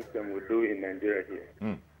analog system we do in Nigeria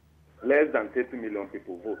here, less than 30 million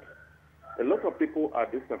people vote. A lot of people are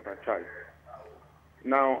disenfranchised.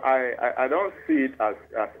 Now, I don't see it as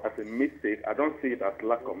a mistake. I don't see it as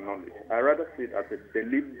lack of knowledge. I rather see it as a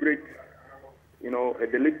deliberate, a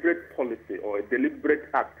deliberate policy or a deliberate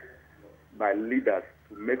act by leaders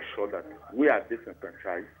to make sure that we are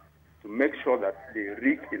disenfranchised, to make sure that they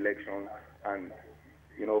rig elections and,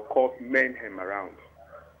 cause mayhem around.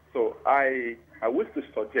 So I wish to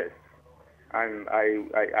suggest, and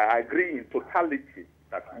I agree in totality,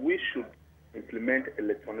 that we should implement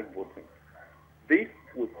electronic voting. This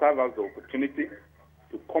will serve as the opportunity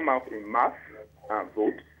to come out in mass and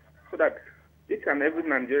vote so that each and every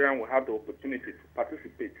Nigerian will have the opportunity to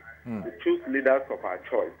participate, to choose leaders of our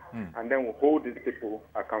choice, and then we'll hold these people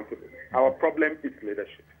accountable. Our problem is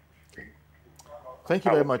leadership. Thank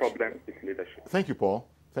you very much. Our problem is leadership. Thank you, Paul.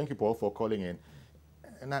 Thank you, Paul, for calling in.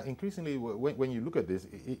 And now, increasingly, when you look at this,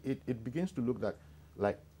 it begins to look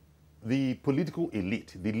like the political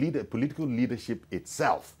elite, the political leadership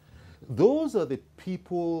itself. Those are the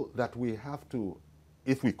people that we have to,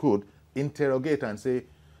 if we could, interrogate and say,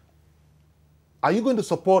 are you going to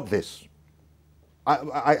support this?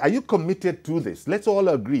 Are you committed to this? Let's all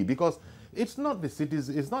agree, because it's not the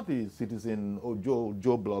citizen or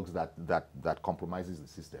Joe blogs that compromises the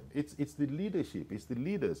system. It's the leadership, it's the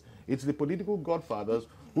leaders, it's the political godfathers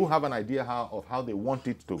who have an idea of how they want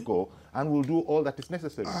it to go and will do all that is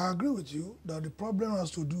necessary. I agree with you that the problem has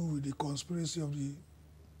to do with the conspiracy of the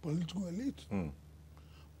political elite.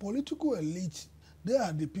 Political elite, they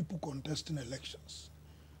are the people contesting elections.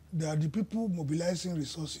 They are the people mobilizing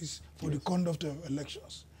resources for the conduct of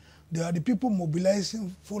elections. They are the people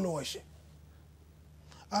mobilizing followership.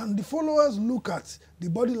 And the followers look at the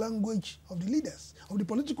body language of the leaders, of the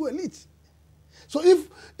political elite. So if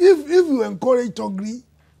you encourage thuggery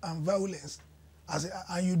and violence,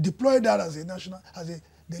 and you deploy that as a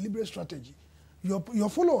deliberate strategy, your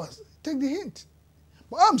followers take the hint.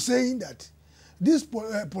 But I'm saying that this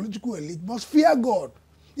political elite must fear God.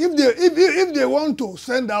 If they want to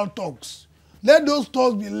send out thugs, let those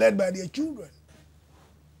thugs be led by their children.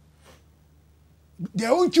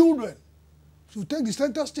 Their own children should take the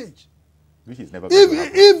center stage. Which is never going to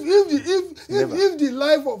happen. If the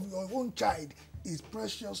life of your own child is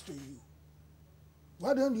precious to you,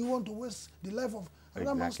 why don't you want to waste the life of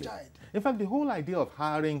another man's child? In fact, the whole idea of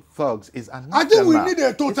hiring thugs is anathema. I think we need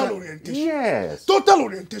a total orientation. Yes. Total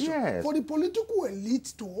orientation. Yes. For the political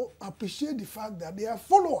elite to appreciate the fact that they are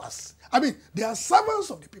followers. I mean, they are servants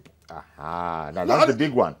of the people. Aha. Now, that's the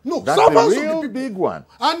big one. No, that's servants the real of the people. big one.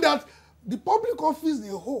 And that the public office they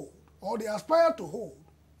hold, or they aspire to hold,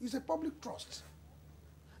 is a public trust.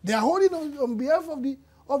 They are holding on behalf of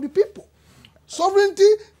the people. Sovereignty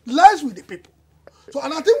lies with the people. So,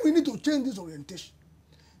 and I think we need to change this orientation.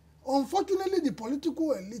 Unfortunately, the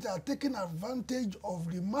political elite are taking advantage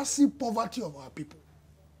of the massive poverty of our people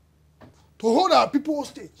to hold our people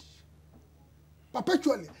hostage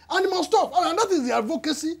perpetually. And it must stop. And that is the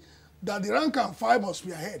advocacy that the rank and file must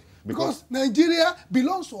be ahead. Because Nigeria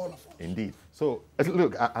belongs to all of us. Indeed. So,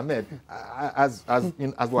 look, Ahmed, as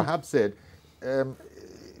Wahab said,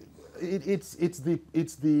 it's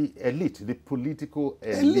the elite, the political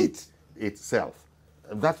elite itself.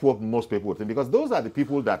 That's what most people would think, because those are the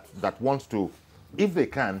people that want to, if they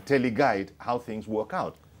can, teleguide how things work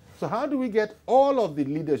out. So how do we get all of the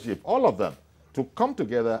leadership, all of them, to come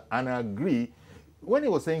together and agree? When he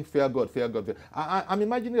was saying fear God, I'm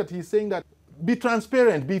imagining that he's saying that be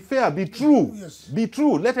transparent, be fair, be true. Yes. Be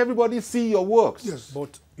true. Let everybody see your works. Yes.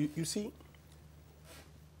 But you see,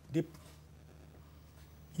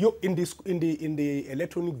 in the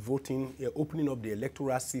electronic voting, opening up the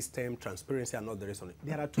electoral system, transparency, and all the rest of it,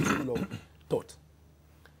 there are two schools of thought.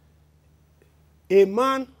 A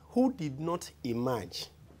man who did not emerge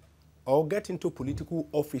or get into political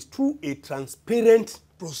office through a transparent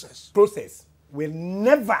process will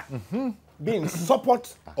never be in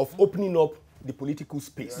support of opening up the political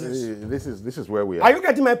space. This is where we are. Are you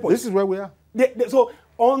getting my point? This is where we are. So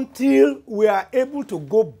until we are able to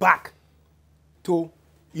go back to,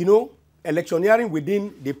 electioneering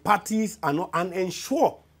within the parties and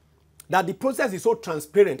ensure that the process is so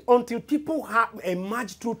transparent. Until people have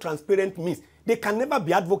emerged through transparent means, they can never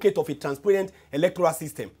be advocate of a transparent electoral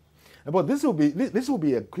system. But this will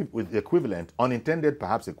be equivalent, unintended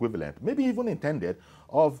perhaps equivalent, maybe even intended,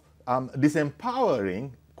 of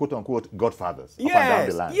disempowering quote-unquote godfathers up and down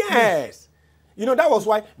the line. Yes. You know, that was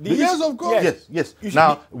why... Yes, of course. Yes.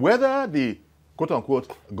 Now, whether the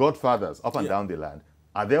quote-unquote godfathers up and down the land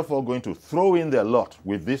are therefore going to throw in their lot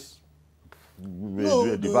with this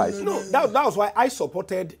device. No, that was why I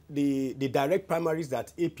supported the direct primaries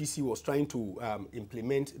that APC was trying to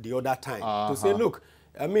implement the other time. To say, look,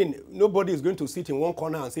 I mean, nobody is going to sit in one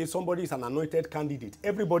corner and say somebody is an anointed candidate.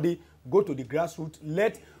 Everybody go to the grassroots,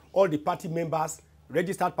 let all the party members,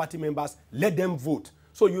 registered party members, let them vote.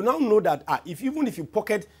 So you now know that even if you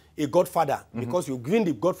pocket a godfather, because you're giving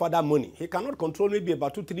the godfather money, he cannot control maybe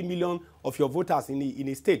about 2-3 million of your voters in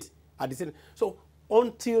a state at the same. So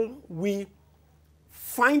until we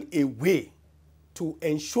find a way to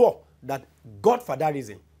ensure that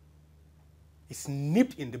godfatherism is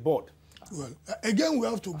nipped in the bud. Well, again, we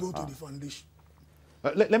have to go to the foundation.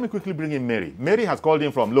 Let me quickly bring in Mary. Mary has called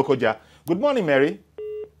in from Lokoja. Good morning, Mary.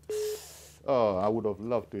 Oh, I would have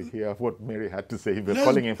loved to hear what Mary had to say. You're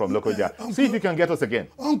calling in from Lokoja. See if you can get us again.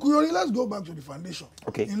 Uncle Yori, let's go back to the foundation.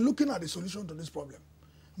 Okay. In looking at the solution to this problem,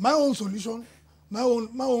 my own solution, my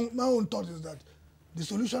own thought is that the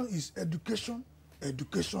solution is education.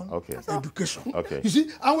 Okay. Education. Okay. You see,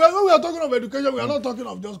 and when we are talking of education, we are not talking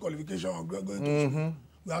of just qualification or going to school.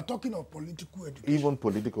 We are talking of political education. Even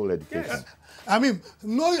political education. Yes. I mean,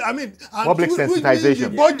 Public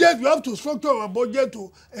sensitization. The budget, we have to structure our budget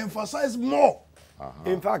to emphasize more.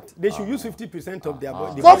 In fact, they should use 50% of their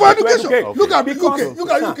budget. For education. Okay. Look at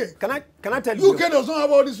UK. Can I tell you? UK does not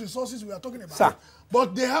have all these resources we are talking about. Sir.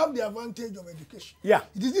 But they have the advantage of education. Yeah.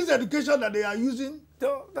 It is this education that they are using.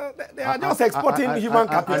 They are just exporting human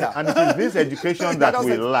capital. And it is this education that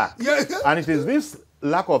we lack. Yeah. And it is this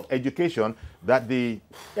lack of education that the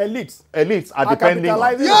elites are depending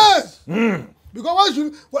on. Yes! Because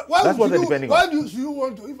That's what they're depending on. Why do you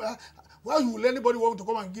want to... Why would anybody want to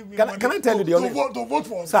come and give me money can I tell you the only... to vote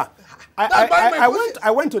for? Sir,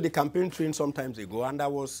 I went to the campaign train some times ago and I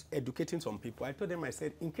was educating some people. I told them, I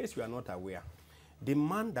said, in case you are not aware, the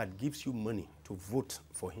man that gives you money to vote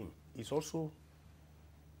for him is also...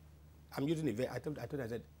 I'm using I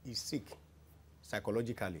said, he's sick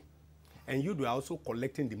psychologically. And you are also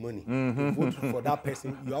collecting the money to vote for that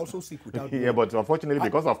person. You're also sick without money. Yeah, but unfortunately,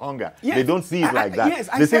 because of hunger, yes, they don't see it like that. Yes,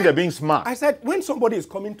 they think they're being smart. I said, when somebody is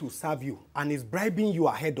coming to serve you and is bribing you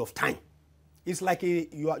ahead of time, it's like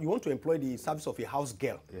you want to employ the service of a house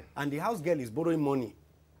girl, and the house girl is borrowing money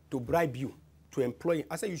to bribe you to employ.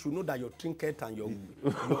 I said, you should know that your trinket and your...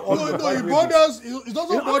 it borders, it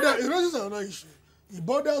doesn't border, it raises another issue. It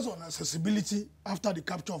borders on accessibility after the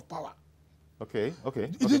capture of power. Okay.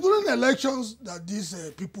 It is during elections that these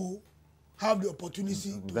people have the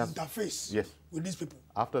opportunity to interface with these people.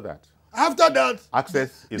 After that,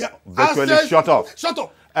 access is virtually shut off. Shut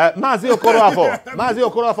up. Mazi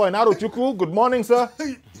Okorafor in Arochukwu. Good morning, sir.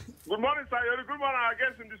 Good morning, sir. Good morning, our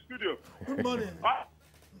guests in the studio. Good morning.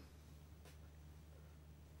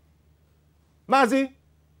 Mazi?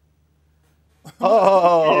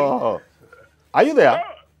 Oh. Are you there?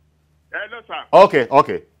 No, sir. Okay.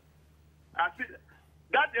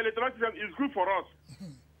 That electoral system is good for us.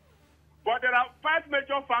 But there are 5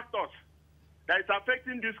 major factors that is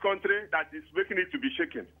affecting this country that is making it to be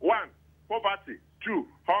shaken. 1, poverty. 2,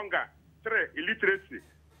 hunger. 3, illiteracy.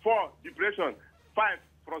 4, depression. 5,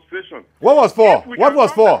 frustration. What was 4? What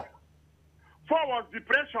was 4? 4 was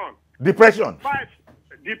depression. Depression. 5,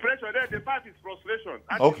 depression. Then the 5 is frustration.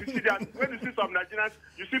 And Okay. you see that when you see some Nigerians,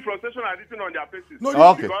 you see frustration are written on their faces. No,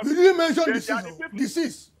 Okay. you didn't mention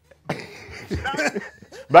disease.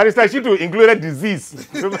 Barrister Shitu included disease.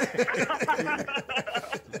 Now, when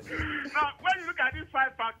you look at these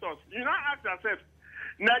 5 factors, you now ask yourself,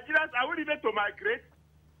 Nigerians, are we able to migrate?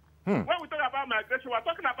 When we talk about migration, we're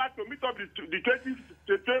talking about to meet up the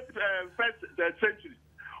 21st century.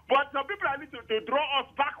 But some people are need to draw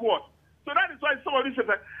us backwards. So that is why some of these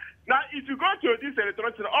now, if you go to this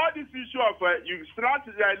electoral system, all this issue of you start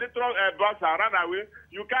the electoral box and run away,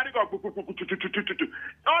 you carry on,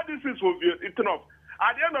 all these things will be eaten up.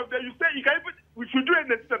 At the end of the day, we should do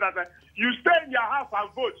anything that you stay in your house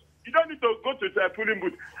and vote. You don't need to go to the polling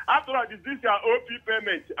booth. After all, this is your OP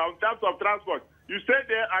payment in terms of transport. You stay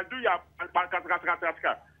there and do your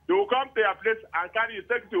they will come to your place and carry you,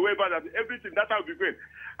 take it away, but everything, that will be great.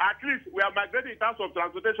 At least we are migrating in terms of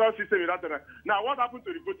transportation system. Now, what happened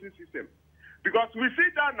to the voting system? Because we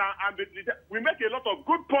sit down now and we make a lot of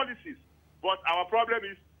good policies, but our problem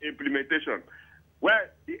is implementation. Well,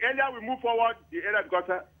 the earlier we move forward, the earlier, because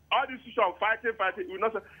all this issue of fighting, we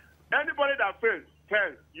not say anybody that fails,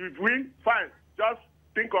 you win, fine. Just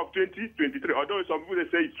think of 2023. Although some people they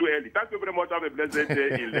say it's too early. Thank you very much. Have a blessed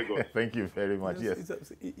day in Lagos. Thank you very much. Yes.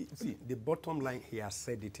 See, the bottom line he has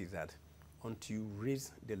said it is that until you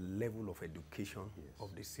raise the level of education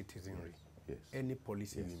of the citizenry, any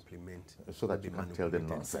policy you implement, so that you can tell them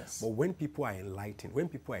nonsense. But when people are enlightened, when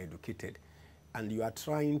people are educated, and you are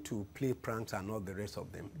trying to play pranks and all the rest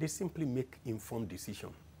of them, they simply make informed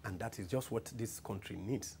decisions. And that is just what this country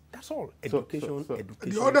needs. That's all. Education, education.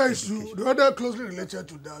 The other issue, the other closely related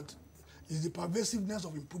to that is the pervasiveness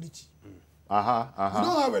of impunity. We don't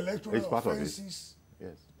have electoral offences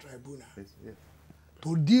tribunal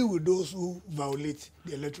to deal with those who violate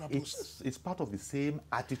the electoral process. It's part of the same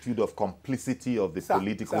attitude of complicity of the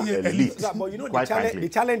political elite. But you know, the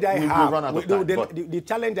challenge I have, the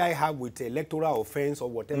challenge I have with electoral offense or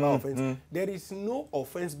whatever offense, there is no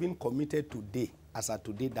offense being committed today, as of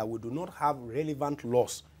today, that we do not have relevant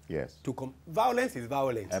laws. Yes. Violence is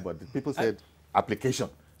violence. But the people said application.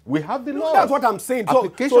 We have the laws. That's what I'm saying. So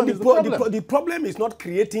the problem is not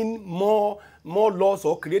creating more laws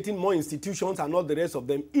or creating more institutions and all the rest of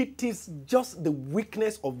them. It is just the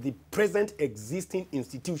weakness of the present existing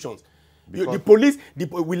institutions. The police,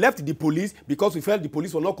 we left the police because we felt the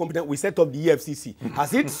police were not competent. We set up the EFCC.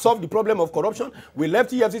 Has it solved the problem of corruption? We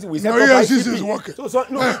left EFCC. We set up EFCC is working. No,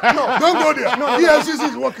 don't go there. EFCC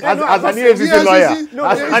is working. As an EFCC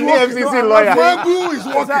lawyer, Magu is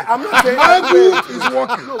working. I'm not saying Magu is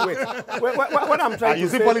working. No, wait. What I'm trying to say. You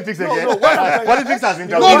see politics again? No, politics has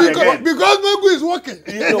intervened again. Because Magu is working.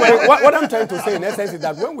 What I'm trying to say in essence is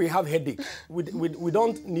that when we have headache, we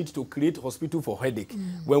don't need to create hospital for headache.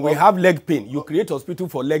 When we have leg pain, you create hospital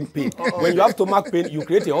for leg pain. When you have stomach pain, you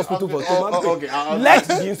create a hospital for stomach pain. Let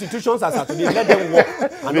the institutions as of today, let them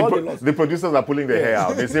work. The producers are pulling their hair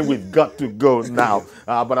out. They say we've got to go now.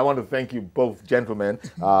 But I want to thank you both gentlemen,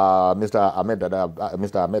 Mr. Ahmed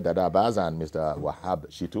Dada Abbas and Mr. Wahab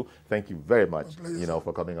Shitu. Thank you very much,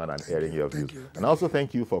 for coming on and airing your views. And also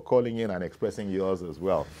thank you for calling in and expressing yours as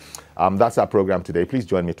well. That's our program today. Please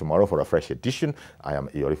join me tomorrow for a fresh edition. I am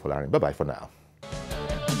Iyori Folarin. Bye-bye for now.